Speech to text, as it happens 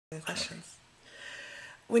Questions.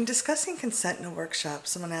 When discussing consent in a workshop,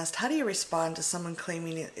 someone asked, how do you respond to someone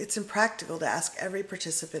claiming it's impractical to ask every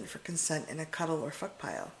participant for consent in a cuddle or fuck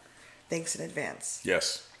pile? Thanks in advance.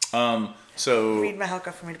 Yes. Read my How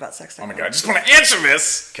for me about sex. Oh my God, I just want to answer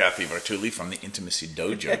this! Cathy Vartuli from the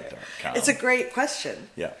intimacydojo.com. It's a great question.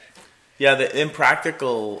 Yeah. Yeah, the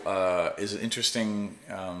impractical is an interesting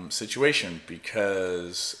situation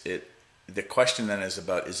because the question then is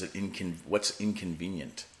about what's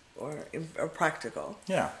inconvenient? Or practical.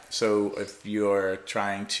 Yeah. So if you're I'm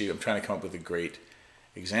trying to come up with a great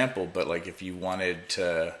example, but like if you wanted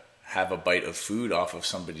to have a bite of food off of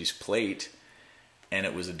somebody's plate and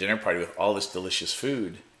it was a dinner party with all this delicious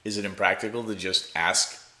food, is it impractical to just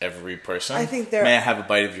ask every person, I think may I have a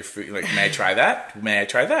bite of your food? Like, may I try that? May I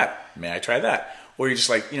try that? May I try that? Or you're just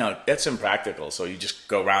like, that's impractical. So you just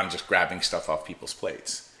go around just grabbing stuff off people's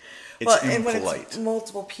plates. It's impolite. And when it's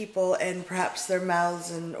multiple people and perhaps their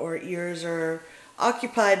mouths or ears are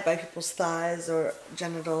occupied by people's thighs or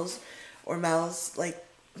genitals or mouths, like,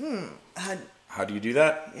 how do you do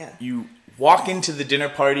that? Yeah. You walk into the dinner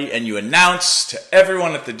party and you announce to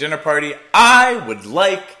everyone at the dinner party, I would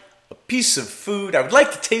like a piece of food. I would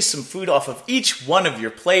like to taste some food off of each one of your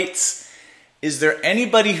plates. Is there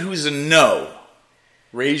anybody who's a no?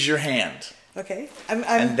 Raise your hand. Okay.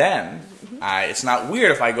 And then, it's not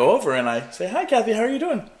weird if I go over and I say, hi, Cathy, how are you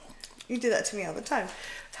doing? You do that to me all the time.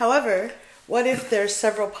 However, what if there's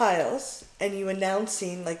several piles and you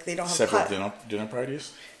announcing, like, they don't have several dinner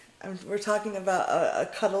parties? We're talking about a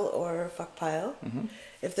cuddle or a fuck pile. Mm-hmm.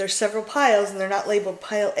 If there's several piles and they're not labeled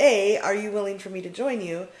pile A, are you willing for me to join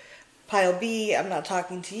you? Pile B, I'm not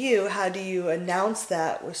talking to you. How do you announce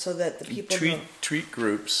that so that the people treat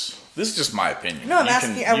groups? This is just my opinion. No, I'm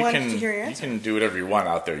asking. I want to hear your answer. You can do whatever you want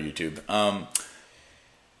out there, YouTube.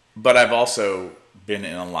 But I've also been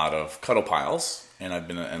in a lot of cuddle piles, and I've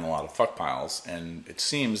been in a lot of fuck piles, and it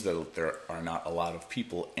seems that there are not a lot of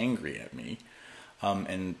people angry at me,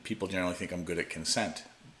 and people generally think I'm good at consent.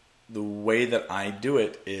 The way that I do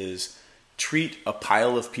it is treat a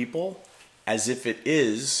pile of people as if it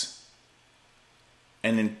is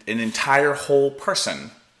an entire whole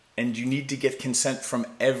person, and you need to get consent from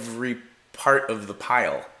every part of the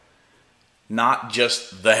pile, not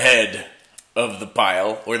just the head of the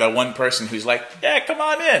pile or that one person who's like, yeah, come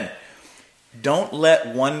on in. Don't let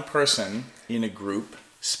one person in a group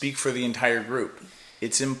speak for the entire group.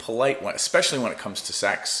 It's impolite, especially when it comes to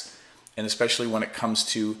sex, and especially when it comes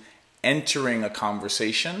to entering a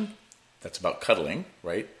conversation that's about cuddling,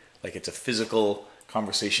 right? Like it's a physical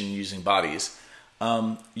conversation using bodies.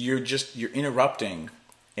 You're interrupting,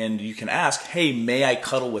 and you can ask, hey, may I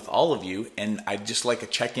cuddle with all of you? And I'd just like a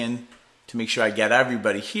check-in to make sure I get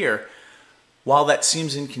everybody here. While that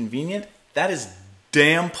seems inconvenient, that is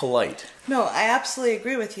damn polite. No, I absolutely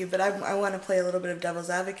agree with you, but I want to play a little bit of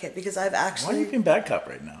devil's advocate because I've actually... Why are you being bad cop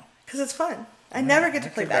right now? Because it's fun. I never get to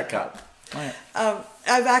play bad cop. Right.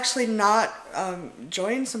 I've actually not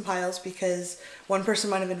joined some piles because one person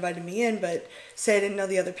might have invited me in, but say I didn't know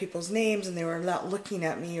the other people's names and they were not looking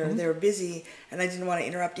at me or they were busy and I didn't want to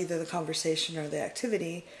interrupt either the conversation or the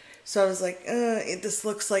activity. So I was like, this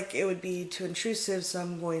looks like it would be too intrusive, so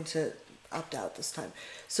I'm going to opt out this time.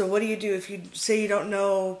 So what do you do if you say you don't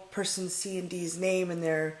know person C and D's name and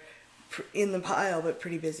they're in the pile but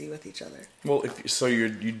pretty busy with each other? Well,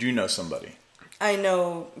 you do know somebody. I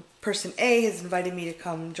know person A has invited me to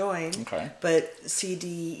come join, okay. But C,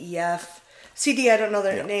 D, E, F. C, D, I don't know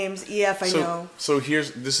their names. E, F, I know. So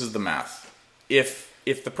this is the math. If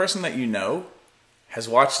the person that you know has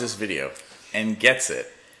watched this video and gets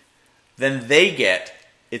it, then they get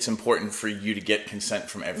it's important for you to get consent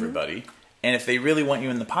from everybody. Mm-hmm. And if they really want you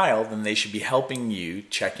in the pile, then they should be helping you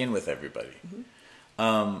check in with everybody.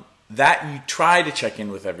 Mm-hmm. That you try to check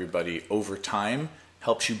in with everybody over time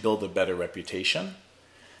helps you build a better reputation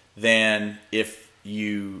than if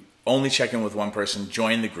you only check in with one person,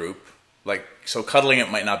 join the group. Like, so cuddling, it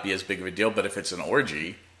might not be as big of a deal, but if it's an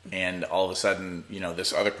orgy and all of a sudden,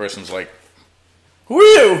 this other person's like, who are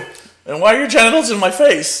you? And why are your genitals in my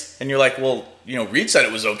face? And you're like, well, Reid said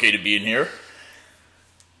it was okay to be in here.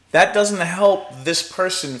 That doesn't help this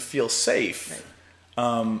person feel safe.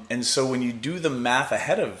 Right. And so when you do the math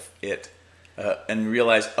ahead of it, and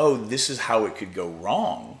realize, oh, this is how it could go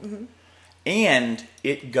wrong. Mm-hmm. And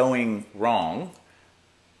it going wrong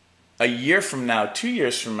a year from now, 2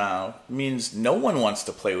 years from now, means no one wants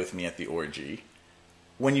to play with me at the orgy.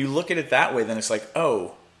 When you look at it that way, then it's like,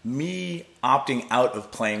 oh, me opting out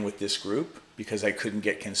of playing with this group because I couldn't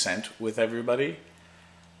get consent with everybody,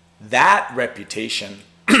 that reputation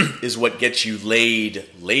is what gets you laid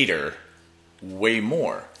later way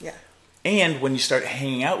more. Yeah. And when you start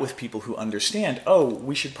hanging out with people who understand, oh,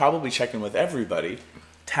 we should probably check in with everybody.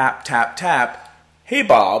 Tap, tap, tap. Hey,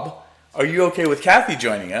 Bob, are you okay with Cathy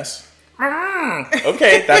joining us?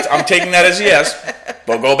 Okay, I'm taking that as a yes.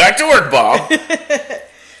 We'll go back to work, Bob.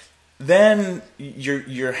 Then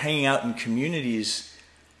you're hanging out in communities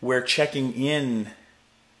where checking in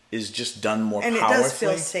is just done more powerfully. And it does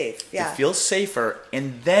feel safe, yeah. It feels safer.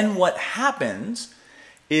 And then what happens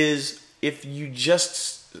is if you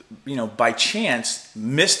just, by chance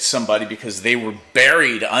missed somebody because they were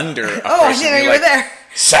buried under a person. Oh, I didn't know you were there.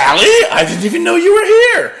 Sally, I didn't even know you were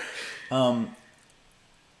here.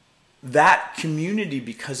 That community,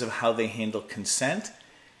 because of how they handle consent,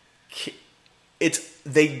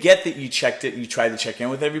 they get that you checked it, you tried to check in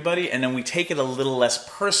with everybody, and then we take it a little less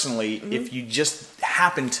personally if you just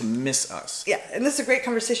happen to miss us. Yeah, and this is a great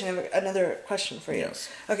conversation. I have another question for you. Yes.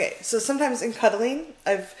 Okay, so sometimes in cuddling,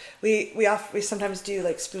 we sometimes do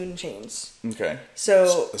like spoon chains. Okay.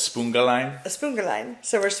 So a spoongaline. A spoongaline.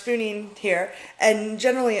 So we're spooning here, and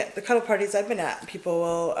generally at the cuddle parties I've been at, people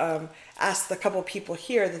will ask the couple people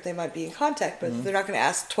here that they might be in contact with. They're not going to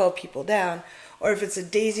ask 12 people down. Or if it's a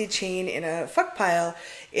daisy chain in a fuck pile,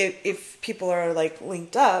 if people are like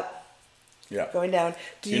linked up, going down.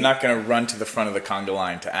 You're not going to run to the front of the conga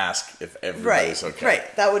line to ask if everybody's okay.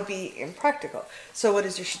 Right, that would be impractical. So what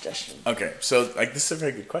is your suggestion? Okay, so this is a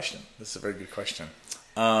very good question.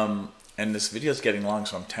 And this video is getting long,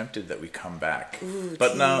 so I'm tempted that we come back. Ooh,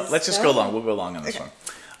 but no, let's just go long. We'll go long on this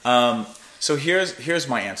one. So here's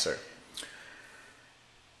my answer.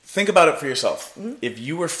 Think about it for yourself. If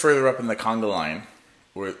you were further up in the conga line,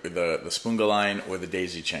 or the spoonga line, or the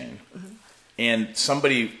daisy chain, and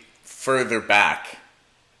somebody further back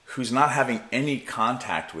who's not having any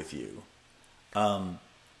contact with you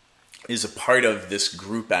is a part of this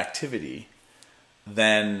group activity,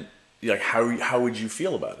 then how would you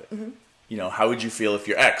feel about it? How would you feel if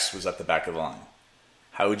your ex was at the back of the line?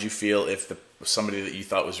 How would you feel if somebody that you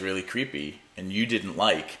thought was really creepy and you didn't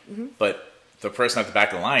like, but the person at the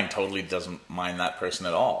back of the line totally doesn't mind that person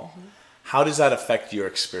at all? How does that affect your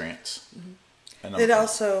experience? It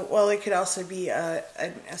could also be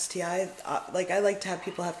an STI. I like to have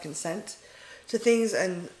people have consent to things,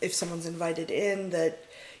 and if someone's invited in that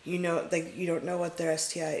you don't know what their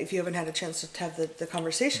STI, if you haven't had a chance to have the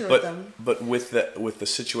conversation with them. But with the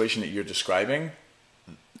situation that you're describing,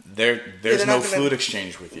 there's no fluid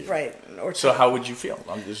exchange with you. Right. So how would you feel?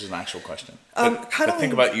 This is an actual question. But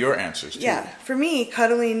think about your answers, too. Yeah. For me,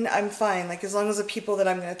 cuddling, I'm fine. As long as the people that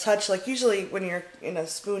I'm going to touch, usually when you're in a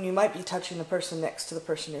spoon, you might be touching the person next to the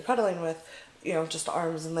person you're cuddling with, just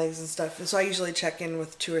arms and legs and stuff. And so I usually check in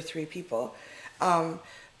with 2 or 3 people.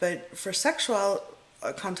 But for sexual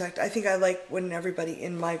contact, I think I like when everybody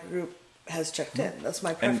in my group has checked in. That's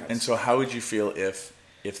my preference. And so how would you feel if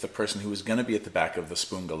the person who was going to be at the back of the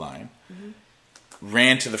spoonga line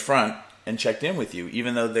ran to the front and checked in with you,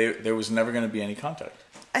 even though there was never going to be any contact?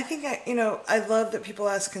 I think I love that people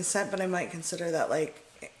ask consent, but I might consider that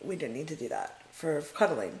we didn't need to do that for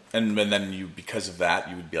cuddling. And then because of that,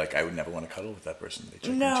 you would be like, I would never want to cuddle with that person. They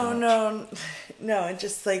check in too much. No. It's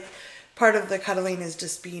just part of the cuddling is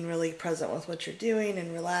just being really present with what you're doing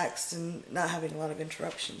and relaxed and not having a lot of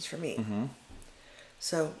interruptions for me.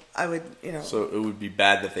 So I would, So it would be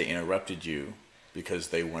bad that they interrupted you because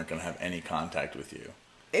they weren't going to have any contact with you.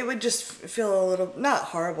 It would just feel a little, not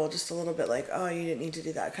horrible, just a little bit oh, you didn't need to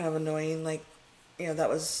do that. Kind of annoying. That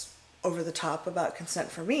was over the top about consent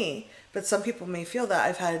for me. But some people may feel that.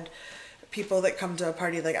 I've had people that come to a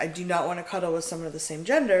party I do not want to cuddle with someone of the same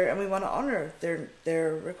gender, and we want to honor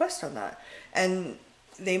their request on that. And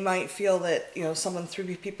they might feel that, someone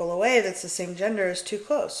 3 people away that's the same gender is too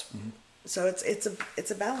close. So it's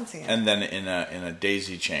a balancing act. And then in a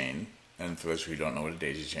daisy chain, and for those who don't know what a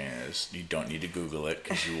daisy chain is, you don't need to Google it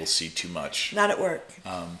because you will see too much. Not at work.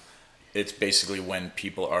 It's basically when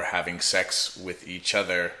people are having sex with each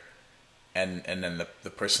other, and then the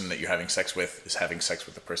person that you're having sex with is having sex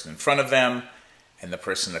with the person in front of them, and the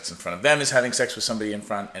person that's in front of them is having sex with somebody in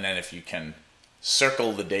front, and then if you can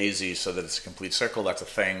circle the daisy so that it's a complete circle, that's a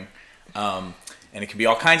thing. And it can be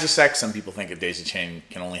all kinds of sex. Some people think a daisy chain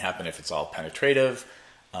can only happen if it's all penetrative.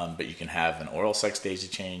 But you can have an oral sex daisy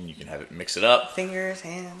chain. You can have it mix it up. Fingers,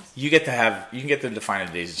 hands. You can get to define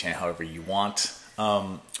a daisy chain however you want.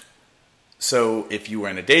 So if you were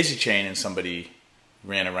in a daisy chain and somebody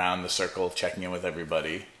ran around the circle checking in with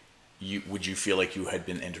everybody, would you feel like you had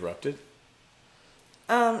been interrupted?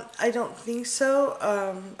 I don't think so.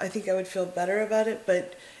 I think I would feel better about it,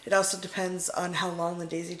 but it also depends on how long the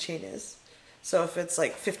daisy chain is. So if it's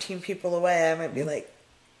 15 people away, I might be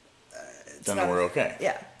then we're okay.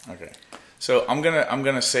 Yeah. Okay. So I'm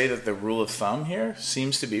gonna say that the rule of thumb here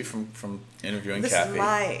seems to be from interviewing This Cathy. is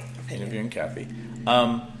my opinion. Interviewing Cathy,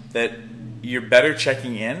 that you're better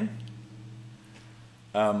checking in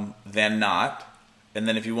than not, and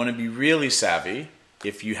then if you want to be really savvy,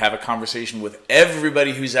 if you have a conversation with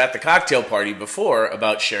everybody who's at the cocktail party before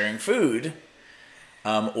about sharing food,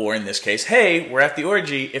 or in this case, hey, we're at the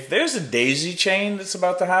orgy. If there's a daisy chain that's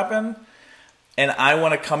about to happen, and I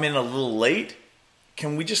want to come in a little late,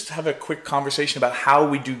 can we just have a quick conversation about how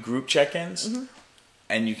we do group check-ins? Mm-hmm.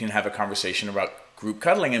 And you can have a conversation about group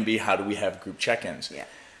cuddling and how do we have group check-ins? Yeah.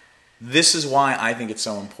 This is why I think it's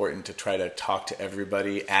so important to try to talk to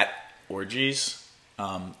everybody at orgies,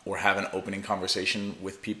 or have an opening conversation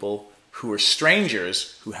with people who are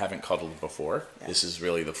strangers who haven't cuddled before. Yeah. This is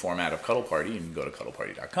really the format of Cuddle Party. You can go to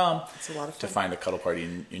cuddleparty.com to find a cuddle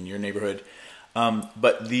party in your neighborhood.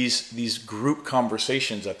 But these group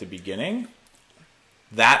conversations at the beginning,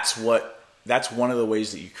 that's one of the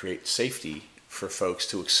ways that you create safety for folks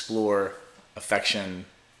to explore affection,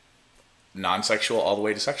 non-sexual all the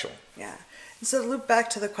way to sexual. Yeah. And so to loop back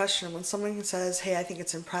to the question, when someone says, hey, I think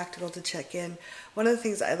it's impractical to check in, one of the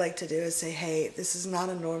things I like to do is say, hey, this is not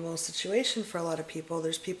a normal situation for a lot of people.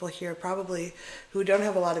 There's people here probably who don't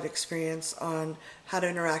have a lot of experience on how to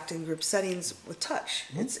interact in group settings with touch.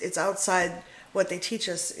 Mm-hmm. It's outside what they teach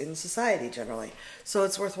us in society generally. So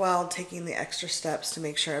it's worthwhile taking the extra steps to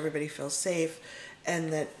make sure everybody feels safe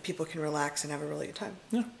and that people can relax and have a really good time.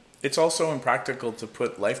 Yeah. It's also impractical to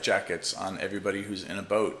put life jackets on everybody who's in a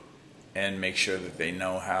boat and make sure that they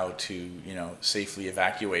know how to, safely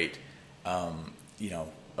evacuate, a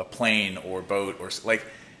plane or boat, or like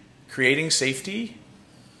creating safety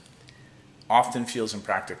often feels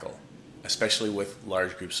impractical, especially with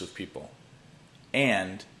large groups of people.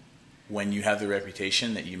 And when you have the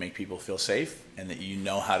reputation that you make people feel safe and that you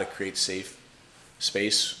know how to create safe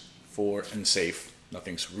space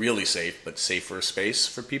nothing's really safe, but safer space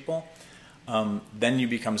for people, then you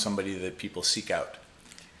become somebody that people seek out.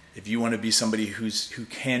 If you want to be somebody who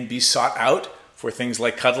can be sought out for things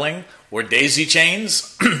like cuddling or daisy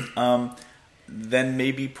chains, then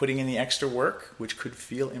maybe putting in the extra work, which could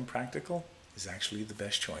feel impractical, is actually the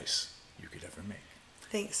best choice you could ever make.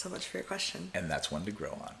 Thanks so much for your question. And that's one to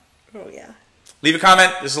grow on. Oh, yeah. Leave a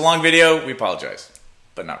comment. This is a long video. We apologize,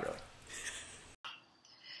 but not really.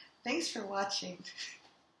 Thanks for watching.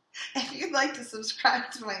 If you'd like to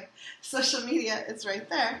subscribe to my social media, it's right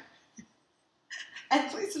there. And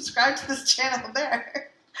please subscribe to this channel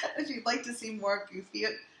there. If you'd like to see more goofy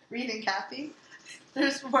Reid and Cathy,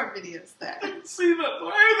 there's more videos there. See them.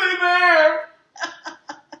 Why are they there?